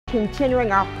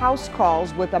Continuing our house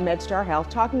calls with MedStar Health,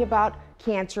 talking about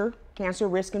cancer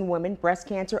risk in women, breast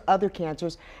cancer, other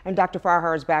cancers. And Dr.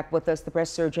 Farha is back with us, the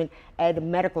breast surgeon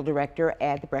and medical director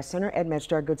at the breast center at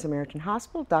MedStar Good Samaritan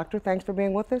Hospital. Doctor, thanks for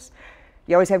being with us.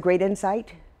 You always have great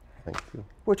insight. Thank you.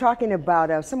 We're talking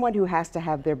about someone who has to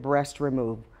have their breast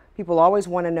removed. People always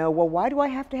want to know, well, why do I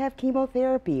have to have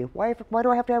chemotherapy? Why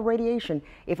do I have to have radiation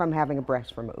if I'm having a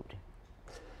breast removed?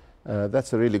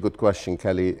 That's a really good question,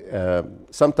 Kelly.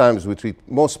 Sometimes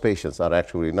most patients are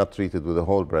actually not treated with a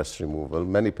whole breast removal.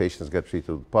 Many patients get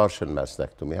treated with partial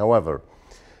mastectomy. However,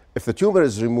 if the tumor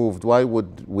is removed, why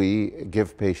would we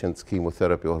give patients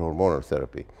chemotherapy or hormonal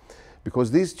therapy?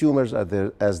 Because these tumors,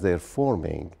 as they're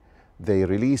forming, they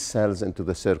release cells into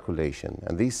the circulation.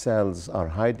 And these cells are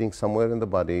hiding somewhere in the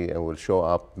body and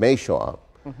may show up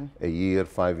a year,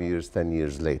 5 years, 10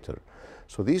 years later.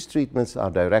 So these treatments are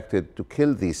directed to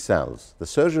kill these cells. The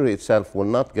surgery itself will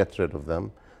not get rid of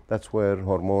them. That's where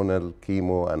hormonal,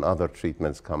 chemo, and other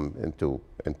treatments come into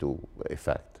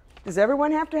effect. Does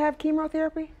everyone have to have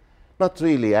chemotherapy? Not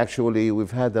really. Actually,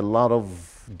 we've had a lot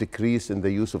of decrease in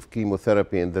the use of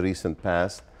chemotherapy in the recent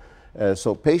past.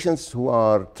 So patients who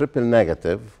are triple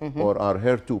negative or are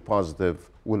HER2 positive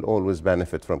will always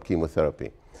benefit from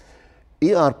chemotherapy.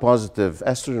 ER positive,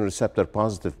 estrogen receptor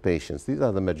positive patients, these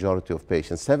are the majority of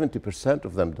patients. 70%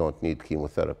 of them don't need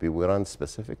chemotherapy. We run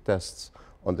specific tests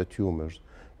on the tumors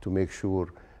to make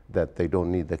sure that they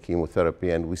don't need the chemotherapy,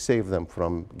 and we save them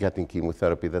from getting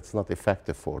chemotherapy that's not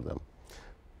effective for them.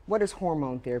 What is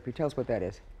hormone therapy? Tell us what that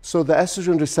is. So the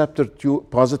estrogen receptor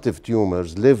positive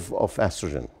tumors live off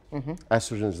estrogen.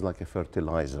 Estrogen is like a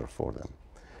fertilizer for them.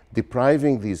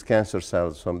 Depriving these cancer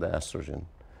cells from the estrogen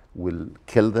will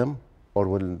kill them or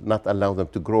will not allow them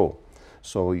to grow.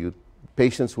 So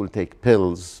patients will take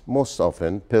pills, most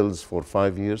often pills for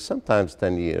 5 years, sometimes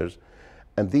 10 years,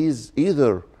 and these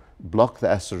either block the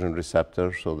estrogen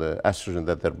receptor, so the estrogen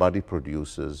that their body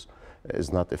produces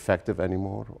is not effective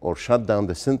anymore, or shut down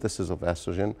the synthesis of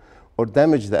estrogen, or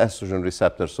damage the estrogen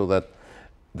receptor so that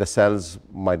the cells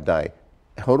might die.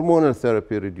 Hormonal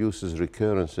therapy reduces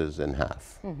recurrences in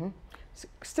half.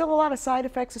 Still a lot of side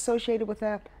effects associated with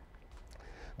that?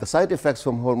 The side effects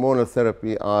from hormonal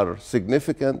therapy are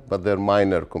significant, but they're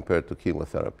minor compared to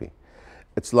chemotherapy.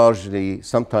 It's largely,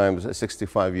 sometimes a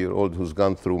 65-year-old who's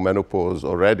gone through menopause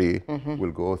already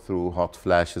will go through hot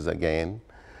flashes again.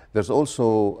 There's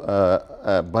also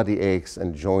body aches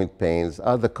and joint pains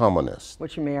are the commonest.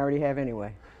 Which you may already have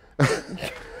anyway.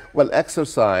 Well,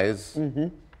 exercise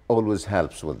always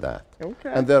helps with that.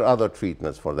 Okay. And there are other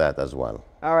treatments for that as well.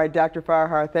 All right, Dr.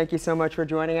 Farha, thank you so much for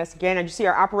joining us. Again, and you see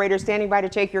our operators standing by to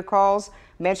take your calls.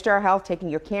 MedStar Health taking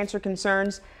your cancer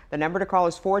concerns. The number to call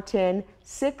is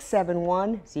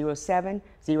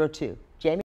 410-671-0702.